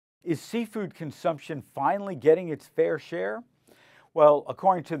Is seafood consumption finally getting its fair share? Well,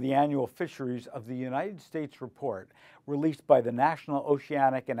 according to the annual Fisheries of the United States report released by the National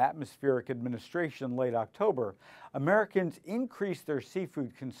Oceanic and Atmospheric Administration late October, Americans increased their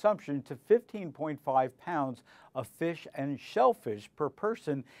seafood consumption to 15.5 pounds of fish and shellfish per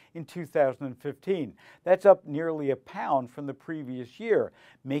person in 2015. That's up nearly a pound from the previous year,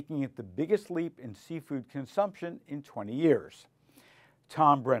 making it the biggest leap in seafood consumption in 20 years.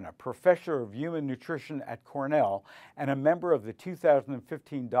 Tom Brenna, professor of human nutrition at Cornell and a member of the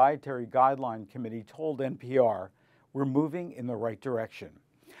 2015 Dietary Guideline Committee, told NPR, "We're moving in the right direction."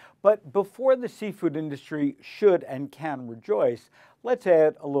 But before the seafood industry should and can rejoice, let's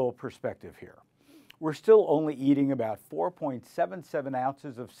add a little perspective here. We're still only eating about 4.77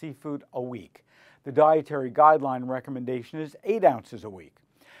 ounces of seafood a week. The dietary guideline recommendation is 8 ounces a week.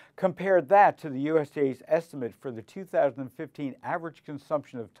 Compare that to the USDA's estimate for the 2015 average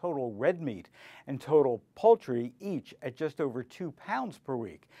consumption of total red meat and total poultry, each at just over 2 pounds per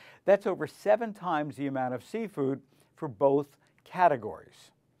week. That's over 7 times the amount of seafood for both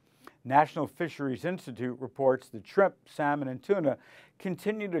categories. National Fisheries Institute reports that shrimp, salmon, and tuna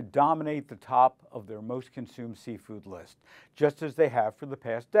continue to dominate the top of their most consumed seafood list, just as they have for the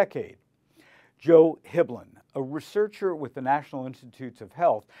past decade. Joe Hibbelin, a researcher with the National Institutes of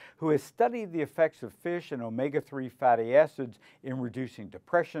Health who has studied the effects of fish and omega-3 fatty acids in reducing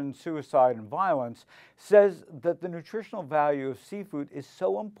depression, suicide, and violence, says that the nutritional value of seafood is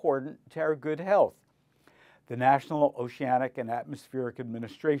so important to our good health. The National Oceanic and Atmospheric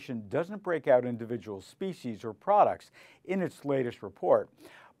Administration doesn't break out individual species or products in its latest report,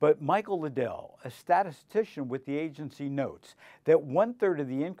 but Michael Liddell, a statistician with the agency, notes that 1/3 of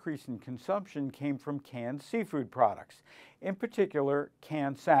the increase in consumption came from canned seafood products, in particular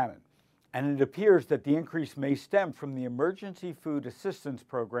canned salmon. And it appears that the increase may stem from the Emergency Food Assistance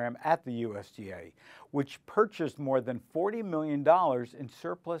Program at the USDA, which purchased more than $40 million in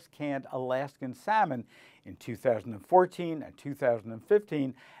surplus canned Alaskan salmon in 2014 and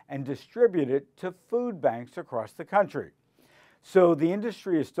 2015 and distributed it to food banks across the country. So the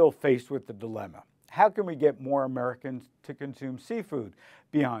industry is still faced with the dilemma. How can we get more Americans to consume seafood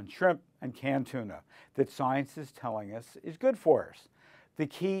beyond shrimp and canned tuna that science is telling us is good for us? The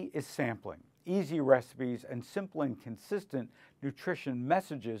key is sampling, easy recipes, and simple and consistent nutrition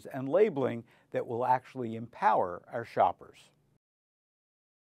messages and labeling that will actually empower our shoppers.